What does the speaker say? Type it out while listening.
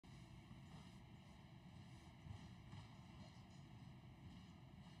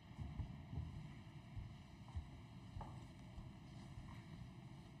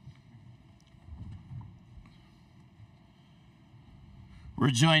We're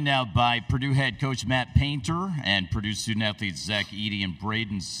joined now by Purdue head coach Matt Painter and Purdue student-athletes Zach Edey and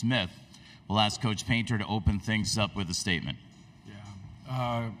Braden Smith. We'll ask Coach Painter to open things up with a statement.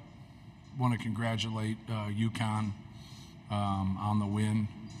 Yeah, want to congratulate UConn on the win.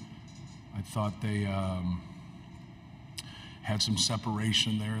 I thought they had some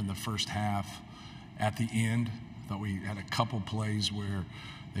separation there in the first half. At the end, I thought we had a couple plays where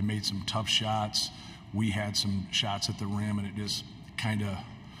they made some tough shots. We had some shots at the rim, and it just kind of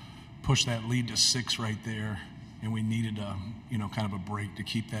pushed that lead to 6 right there, and we needed a, kind of a break to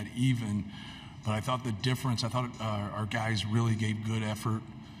keep that even. But I thought the difference, our guys really gave good effort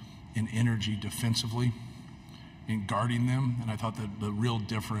and energy defensively in guarding them, and I thought that the real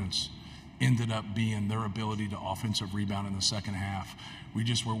difference ended up being their ability to offensive rebound in the second half. We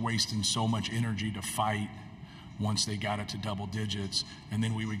just were wasting so much energy to fight once they got it to double digits, and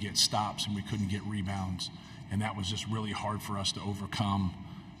then we would get stops and we couldn't get rebounds. And that was just really hard for us to overcome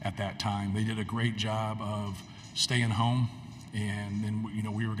at that time. They did a great job of staying home, and then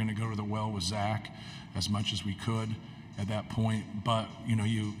we were going to go to the well with Zach as much as we could at that point. But in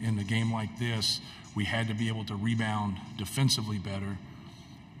a game like this, we had to be able to rebound defensively better,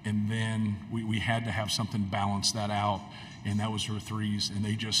 and then we had to have something balance that out, and that was their threes, and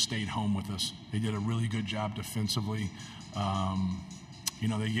they just stayed home with us. They did a really good job defensively.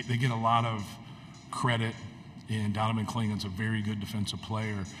 They get a lot of credit, and Donovan Klingon's a very good defensive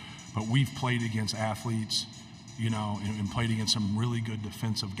player, but we've played against athletes, and played against some really good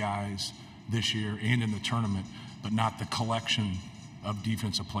defensive guys this year and in the tournament, but not the collection of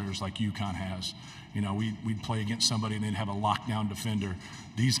defensive players like UConn has. We'd play against somebody and they'd have a lockdown defender.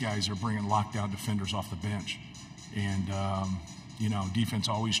 These guys are bringing lockdown defenders off the bench. And, defense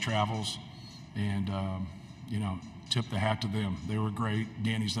always travels. And, tip the hat to them. They were great.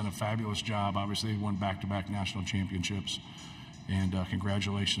 Danny's done a fabulous job. Obviously, they won back-to-back national championships. And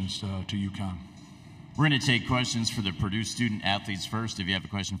congratulations to UConn. We're going to take questions for the Purdue student-athletes first. If you have a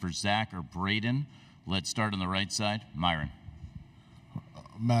question for Zach or Braden, let's start on the right side. Myron.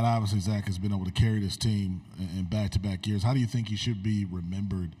 Matt, obviously Zach has been able to carry this team in back-to-back years. How do you think he should be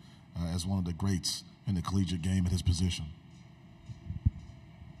remembered as one of the greats in the collegiate game at his position?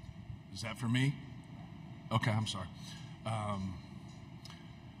 Is that for me? Okay, I'm sorry.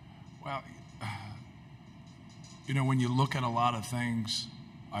 When you look at a lot of things,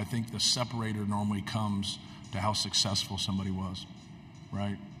 I think the separator normally comes to how successful somebody was,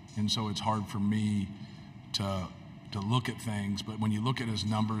 right? And so it's hard for me to look at things, but when you look at his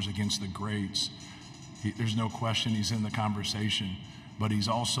numbers against the greats, there's no question he's in the conversation, but he's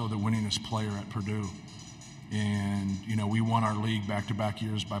also the winningest player at Purdue. And, we won our league back-to-back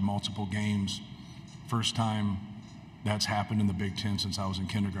years by multiple games. First time that's happened in the Big Ten since I was in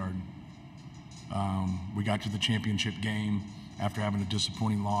kindergarten. We got to the championship game after having a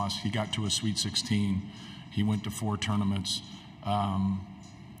disappointing loss. He got to a Sweet 16. He went to 4 tournaments.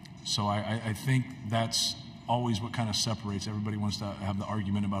 So I think that's always what kind of separates. Everybody wants to have the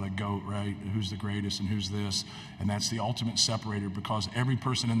argument about a GOAT, right? Who's the greatest and who's this? And that's the ultimate separator, because every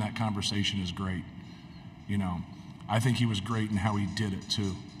person in that conversation is great. I think he was great in how he did it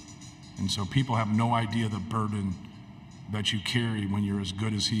too. And so people have no idea the burden that you carry when you're as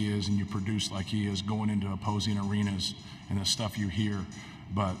good as he is and you produce like he is, going into opposing arenas and the stuff you hear.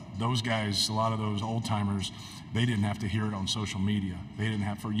 But those guys, a lot of those old timers, they didn't have to hear it on social media. They didn't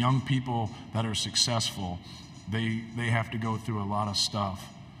have, for young people that are successful, they have to go through a lot of stuff.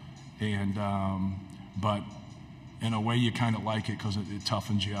 And, but in a way you kind of like it, because it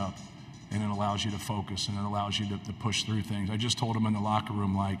toughens you up and it allows you to focus and it allows you to push through things. I just told him in the locker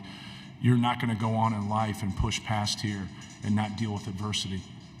room, like, you're not going to go on in life and push past here and not deal with adversity.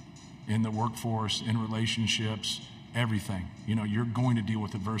 In the workforce, in relationships, everything. You're going to deal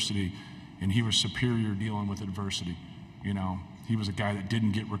with adversity, and he was superior dealing with adversity. He was a guy that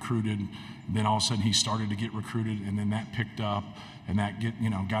didn't get recruited, then all of a sudden he started to get recruited, and then that picked up, and that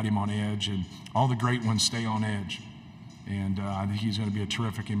got him on edge, and all the great ones stay on edge. And I think he's going to be a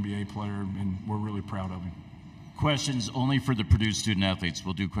terrific NBA player, and we're really proud of him. Questions only for the Purdue student-athletes.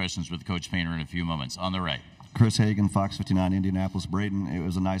 We'll do questions with Coach Painter in a few moments. On the right. Chris Hagan, Fox 59, Indianapolis. Braden, it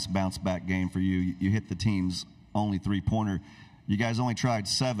was a nice bounce-back game for you. You hit the team's only three-pointer. You guys only tried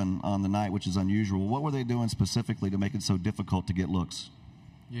 7 on the night, which is unusual. What were they doing specifically to make it so difficult to get looks?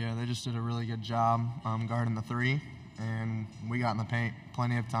 Yeah, they just did a really good job guarding the 3, and we got in the paint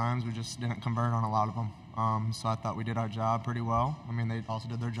plenty of times. We just didn't convert on a lot of them. So I thought we did our job pretty well. I mean, they also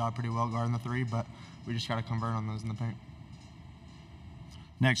did their job pretty well guarding the 3, but we just got to convert on those in the paint.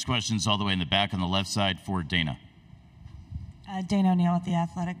 Next question's all the way in the back on the left side for Dana. Dana O'Neill with The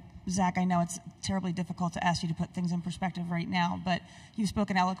Athletic. Zach, I know it's terribly difficult to ask you to put things in perspective right now, but you've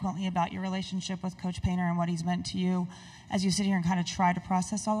spoken eloquently about your relationship with Coach Painter and what he's meant to you. As you sit here and kind of try to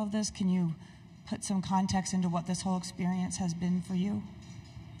process all of this, can you put some context into what this whole experience has been for you?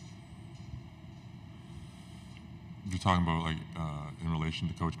 You're talking about like in relation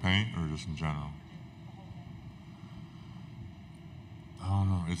to Coach Paint or just in general? I don't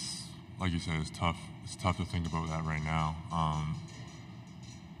know. It's like you said, it's tough. It's tough to think about that right now.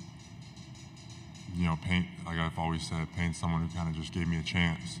 You know, Paint, like I've always said, Paint's someone who kind of just gave me a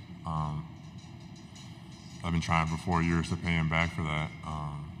chance. I've been trying for 4 years to pay him back for that.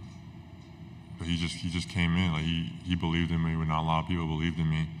 But he just came in. Like he believed in me when not a lot of people believed in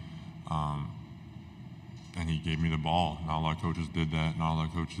me. And he gave me the ball. Not a lot of coaches did that. Not a lot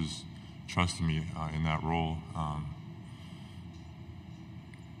of coaches trusted me in that role.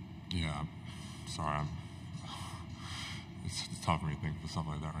 Yeah, sorry. It's tough for me to think of stuff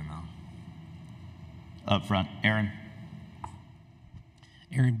like that right now. Up front, Aaron.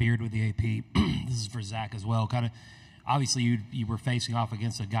 Aaron Beard with the AP. This is for Zach as well. Kind of, obviously, you were facing off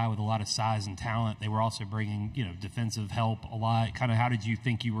against a guy with a lot of size and talent. They were also bringing, defensive help a lot. Kind of, how did you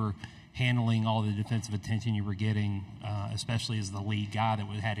think you were handling all the defensive attention you were getting, especially as the lead guy that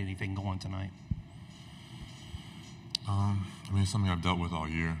had anything going tonight? I mean, it's something I've dealt with all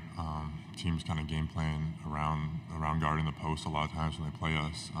year. Teams kind of game plan around guarding the post a lot of times when they play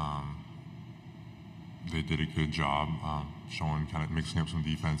us. They did a good job showing, kind of mixing up some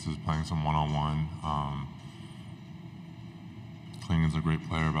defenses, playing some one-on-one. Klingon's a great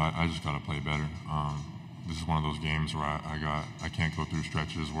player, but I just got to play better. This is one of those games where I can't go through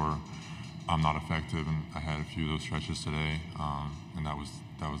stretches where I'm not effective, and I had a few of those stretches today, and that was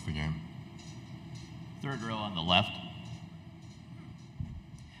the game. Third row on the left.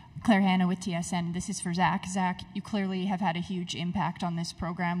 Claire Hanna with TSN. This is for Zach. Zach, you clearly have had a huge impact on this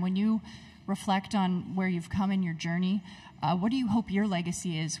program. When you reflect on where you've come in your journey, what do you hope your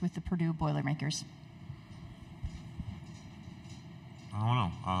legacy is with the Purdue Boilermakers? I don't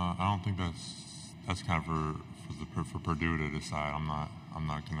know. I don't think that's kind of for Purdue to decide. I'm not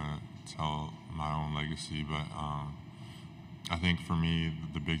gonna tell my own legacy, but I think for me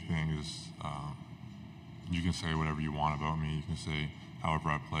the big thing is you can say whatever you want about me. You can say however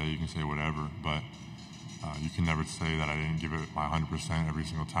I play. You can say whatever, but you can never say that I didn't give it my 100% every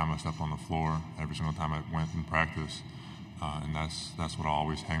single time I stepped on the floor, every single time I went in practice, and that's what I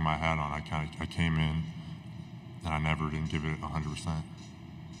always hang my hat on. I came in and I never didn't give it 100%.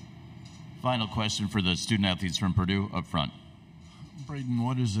 Final question for the student athletes from Purdue up front. Braden,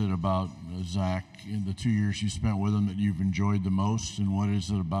 what is it about Zach in the 2 years you spent with him that you've enjoyed the most, and what is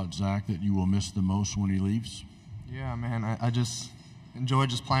it about Zach that you will miss the most when he leaves? Yeah, man, I just enjoyed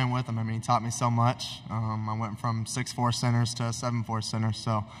just playing with him. I mean, he taught me so much. I went from 6'4" centers to 7'4" centers,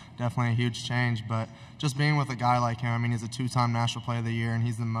 so definitely a huge change. But just being with a guy like him, I mean, he's a 2-time National Player of the Year, and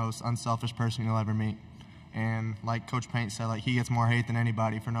he's the most unselfish person you'll ever meet. And like Coach Paint said, like, he gets more hate than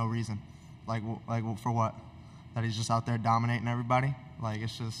anybody for no reason. Like for what? That he's just out there dominating everybody? Like,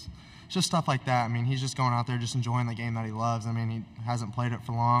 it's just stuff like that. I mean, he's just going out there just enjoying the game that he loves. I mean, he hasn't played it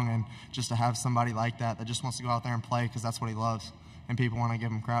for long, and just to have somebody like that just wants to go out there and play because that's what he loves, and people want to give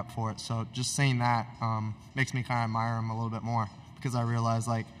him crap for it. So just seeing that makes me kind of admire him a little bit more, because I realize,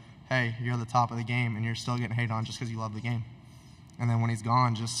 like, hey, you're at the top of the game, and you're still getting hated on just because you love the game. And then when he's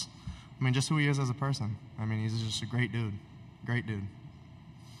gone, just who he is as a person. I mean, he's just a great dude. Great dude.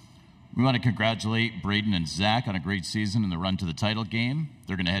 We want to congratulate Braden and Zach on a great season and the run to the title game.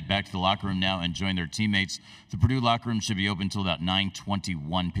 They're going to head back to the locker room now and join their teammates. The Purdue locker room should be open until about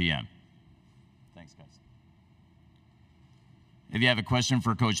 9:21 p.m. Thanks, guys. If you have a question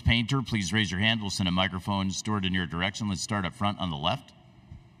for Coach Painter, please raise your hand. We'll send a microphone stored in your direction. Let's start up front on the left.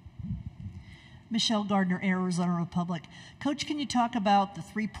 Michelle Gardner, Arizona Republic. Coach, can you talk about the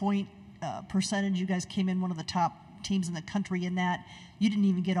three-point percentage? You guys came in one of the top teams in the country in that. You didn't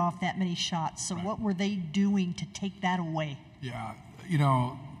even get off that many shots. So what were they doing to take that away? Yeah,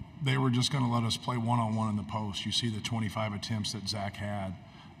 they were just going to let us play one-on-one in the post. You see the 25 attempts that Zach had.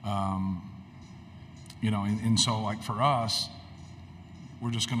 And so, like, for us, we're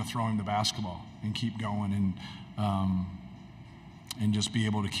just going to throw him the basketball and keep going and just be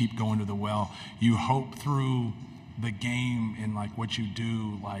able to keep going to the well. You hope through the game and, like, what you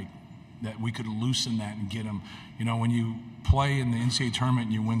do, like, that we could loosen that and get them. When you play in the NCAA tournament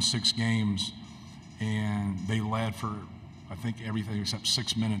and you win 6 games, and they led for, I think, everything except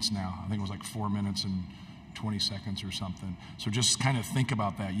 6 minutes now. I think it was like 4 minutes and 20 seconds or something. So just kind of think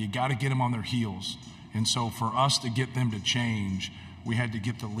about that. You got to get them on their heels. And so for us to get them to change, we had to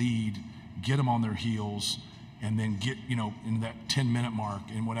get the lead, get them on their heels, and then get, in that 10-minute mark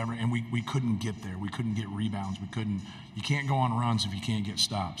and whatever, and we couldn't get there. We couldn't get rebounds. You can't go on runs if you can't get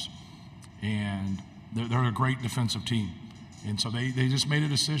stops. And they're a great defensive team. And so they just made a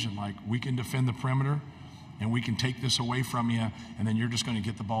decision, like, we can defend the perimeter and we can take this away from you, and then you're just going to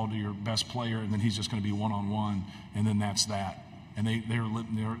get the ball to your best player, and then he's just going to be one-on-one, and then that's that. And they were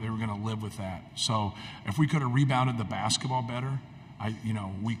going to live with that. So if we could have rebounded the basketball better,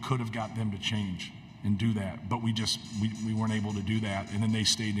 we could have got them to change and do that. But we weren't able to do that, and then they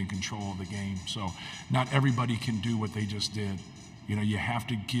stayed in control of the game. So not everybody can do what they just did. You have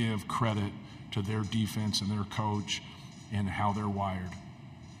to give credit to their defense and their coach and how they're wired.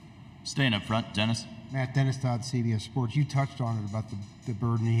 Staying up front, Dennis. Matt Dennis, CBS Sports. You touched on it about the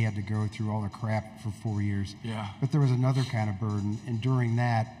burden he had to go through, all the crap for 4 years. Yeah. But there was another kind of burden, and during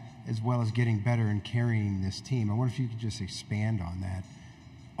that, as well as getting better and carrying this team, I wonder if you could just expand on that.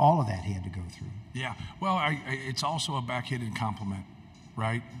 All of that he had to go through. Yeah. Well, it's also a backhanded compliment,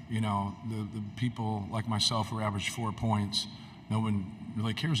 right? The people like myself who average 4 points, no one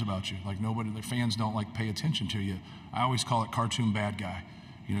really cares about you. Like, the fans don't pay attention to you. I always call it cartoon bad guy.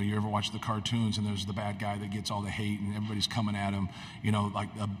 You ever watch the cartoons and there's the bad guy that gets all the hate and everybody's coming at him.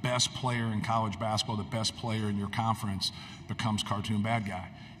 Like the best player in college basketball, the best player in your conference becomes cartoon bad guy.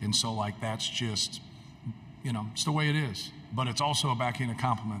 And so that's just, it's the way it is. But it's also a backhanded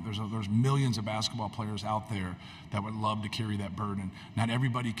compliment. There's millions of basketball players out there that would love to carry that burden. Not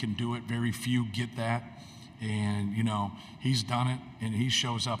everybody can do it. Very few get that. And, he's done it and he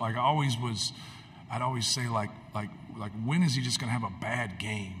shows up. I'd always say when is he just going to have a bad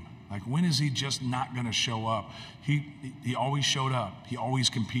game? Like, when is he just not going to show up? He always showed up. He always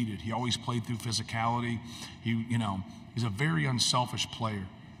competed. He always played through physicality. He's a very unselfish player,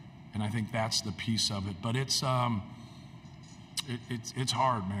 and I think that's the piece of it. But it's hard,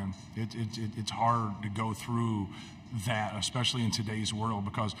 man. It's hard to go through that, especially in today's world,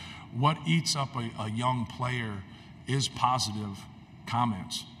 because what eats up a young player is positive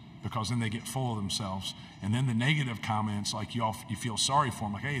comments, because then they get full of themselves. And then the negative comments, you feel sorry for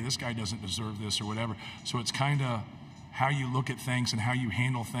them, like, hey, this guy doesn't deserve this or whatever. So it's kind of how you look at things and how you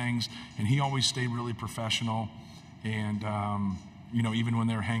handle things. And he always stayed really professional. And, even when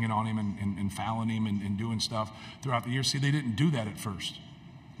they're hanging on him and fouling him and doing stuff throughout the year. See, they didn't do that at first.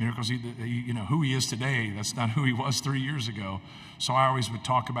 Because who he is today, that's not who he was 3 years ago. So I always would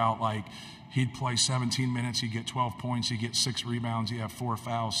talk about, he'd play 17 minutes, he'd get 12 points, he'd get 6 rebounds, he'd have 4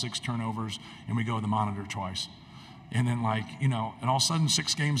 fouls, 6 turnovers, and we go to the monitor twice. And then, and all of a sudden,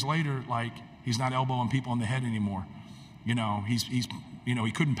 6 games later, he's not elbowing people in the head anymore. He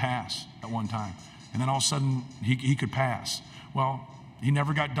couldn't pass at one time. And then all of a sudden, he could pass. Well, he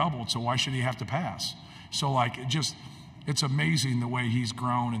never got doubled, so why should he have to pass? So, it's amazing the way he's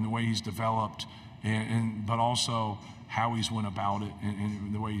grown and the way he's developed, but also how he's went about it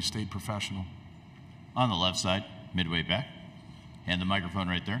and the way he stayed professional. On the left side, midway back. Hand the microphone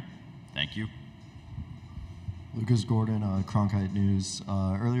right there. Thank you. Lucas Gordon, Cronkite News.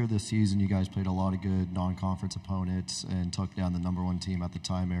 Earlier this season, you guys played a lot of good non-conference opponents and took down the #1 team at the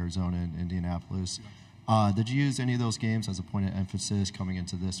time, Arizona and Indianapolis. Did you use any of those games as a point of emphasis coming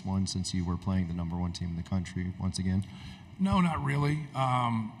into this one, since you were playing the #1 team in the country once again? No, not really.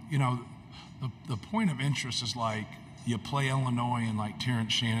 The point of interest is you play Illinois and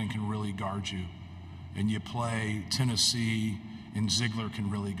Terrence Shannon can really guard you, and you play Tennessee and Ziegler can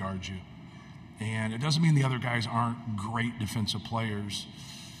really guard you. And it doesn't mean the other guys aren't great defensive players,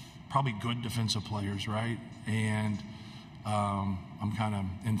 probably good defensive players, right? And I'm kind of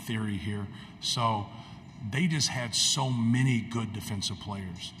in theory here. So they just had so many good defensive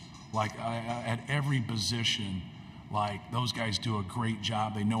players. At every position, those guys do a great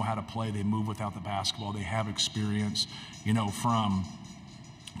job. They know how to play. They move without the basketball. They have experience, from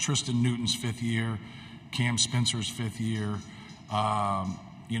Tristan Newton's 5th year, Cam Spencer's 5th year,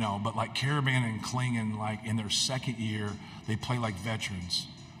 but Caravan and Klingon, in their 2nd year, they play like veterans.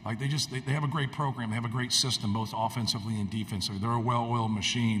 They have a great program. They have a great system, both offensively and defensively. They're a well-oiled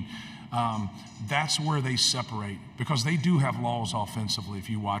machine. That's where they separate, because they do have laws offensively if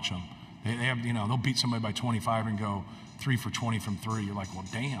you watch them. They have, they'll beat somebody by 25 and go 3 for 20 from 3. You're like, well,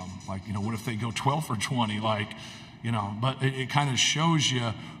 damn. What if they go 12 for 20? But it kind of shows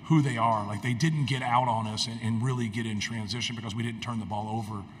you who they are. They didn't get out on us and really get in transition, because we didn't turn the ball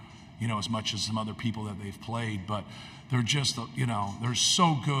over, as much as some other people that they've played. But they're just, they're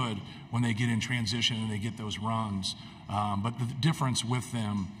so good when they get in transition and they get those runs. But the difference with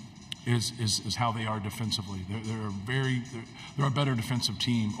them is how they are defensively. They're a better defensive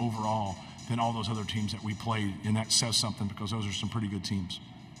team overall than all those other teams that we played, and that says something, because those are some pretty good teams.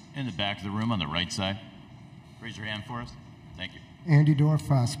 In the back of the room on the right side. Raise your hand for us. Thank you. Andy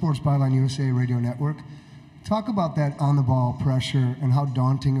Dorff, Sports Byline USA Radio Network. Talk about that on-the-ball pressure and how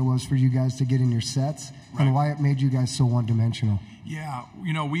daunting it was for you guys to get in your sets and why it made you guys so one-dimensional. Yeah,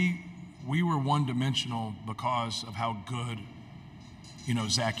 you know, we were one-dimensional because of how good, you know,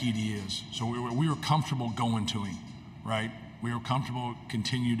 Zach Edey is. So we were comfortable going to him, right? We were comfortable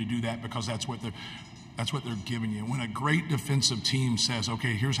continue to do that because that's what they're giving you. When a great defensive team says,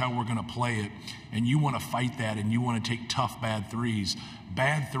 okay, here's how we're going to play it, and you want to fight that and you want to take tough bad threes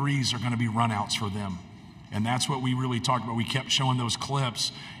are going to be runouts for them. And that's what we really talked about. We kept showing those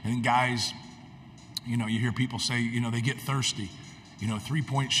clips, and guys, you know, you hear people say, you know, they get thirsty. You know,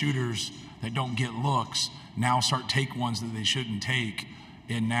 three-point shooters that don't get looks now start take ones that they shouldn't take.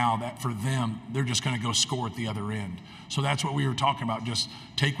 And now that for them, they're just going to go score at the other end. So that's what we were talking about. Just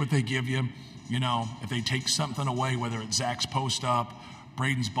take what they give you. You know, if they take something away, whether it's Zach's post up,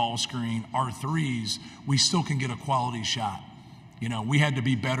 Braden's ball screen, our threes, we still can get a quality shot. You know, we had to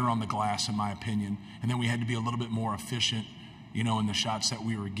be better on the glass, in my opinion, and then we had to be a little bit more efficient, you know, in the shots that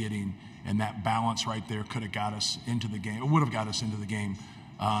we were getting. And that balance right there could have got us into the game. It would have got us into the game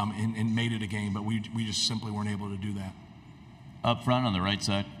and made it a game, but we just simply weren't able to do that. Up front on the right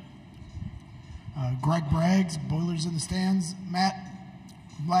side. Greg Braggs, Boilers in the Stands. Matt,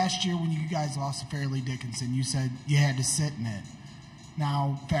 last year when you guys lost to Fairleigh Dickinson, you said you had to sit in it.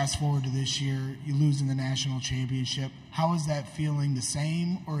 Now, fast forward to this year, you lose in the national championship. How is that feeling? The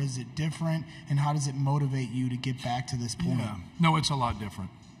same, or is it different? And how does it motivate you to get back to this point? Yeah. No, it's a lot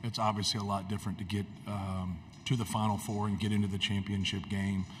different. It's obviously a lot different to get to the Final Four and get into the championship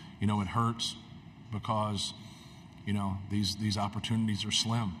game. You know, it hurts because, you know, these opportunities are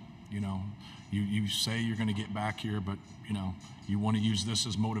slim. You know, you say you're going to get back here, but, you know, you want to use this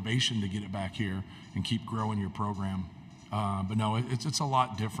as motivation to get it back here and keep growing your program. But no, it's a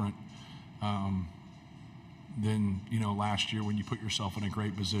lot different than, you know, last year when you put yourself in a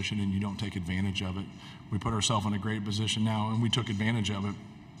great position and you don't take advantage of it. We put ourselves in a great position now, and we took advantage of it.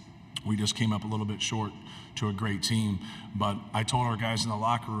 We just came up a little bit short to a great team. But I told our guys in the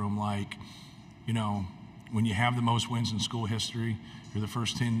locker room, like, you know, when you have the most wins in school history, you're the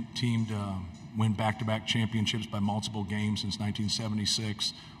first team to win back-to-back championships by multiple games since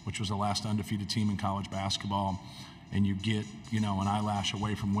 1976, which was the last undefeated team in college basketball, and you get, you know, an eyelash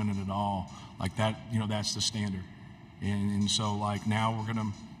away from winning it all, like that, you know, that's the standard. And so, like, now we're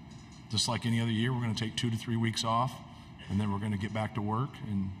going to, just like any other year, we're going to take 2 to 3 weeks off, and then we're going to get back to work.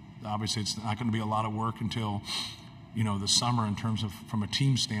 And obviously it's not going to be a lot of work until, you know, the summer in terms of from a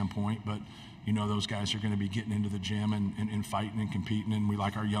team standpoint, but, you know, those guys are going to be getting into the gym and fighting and competing, and we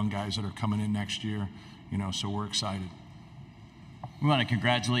like our young guys that are coming in next year, you know, so we're excited. We want to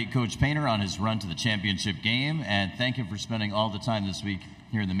congratulate Coach Painter on his run to the championship game and thank him for spending all the time this week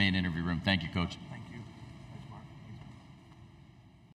here in the main interview room. Thank you, Coach. Thank you.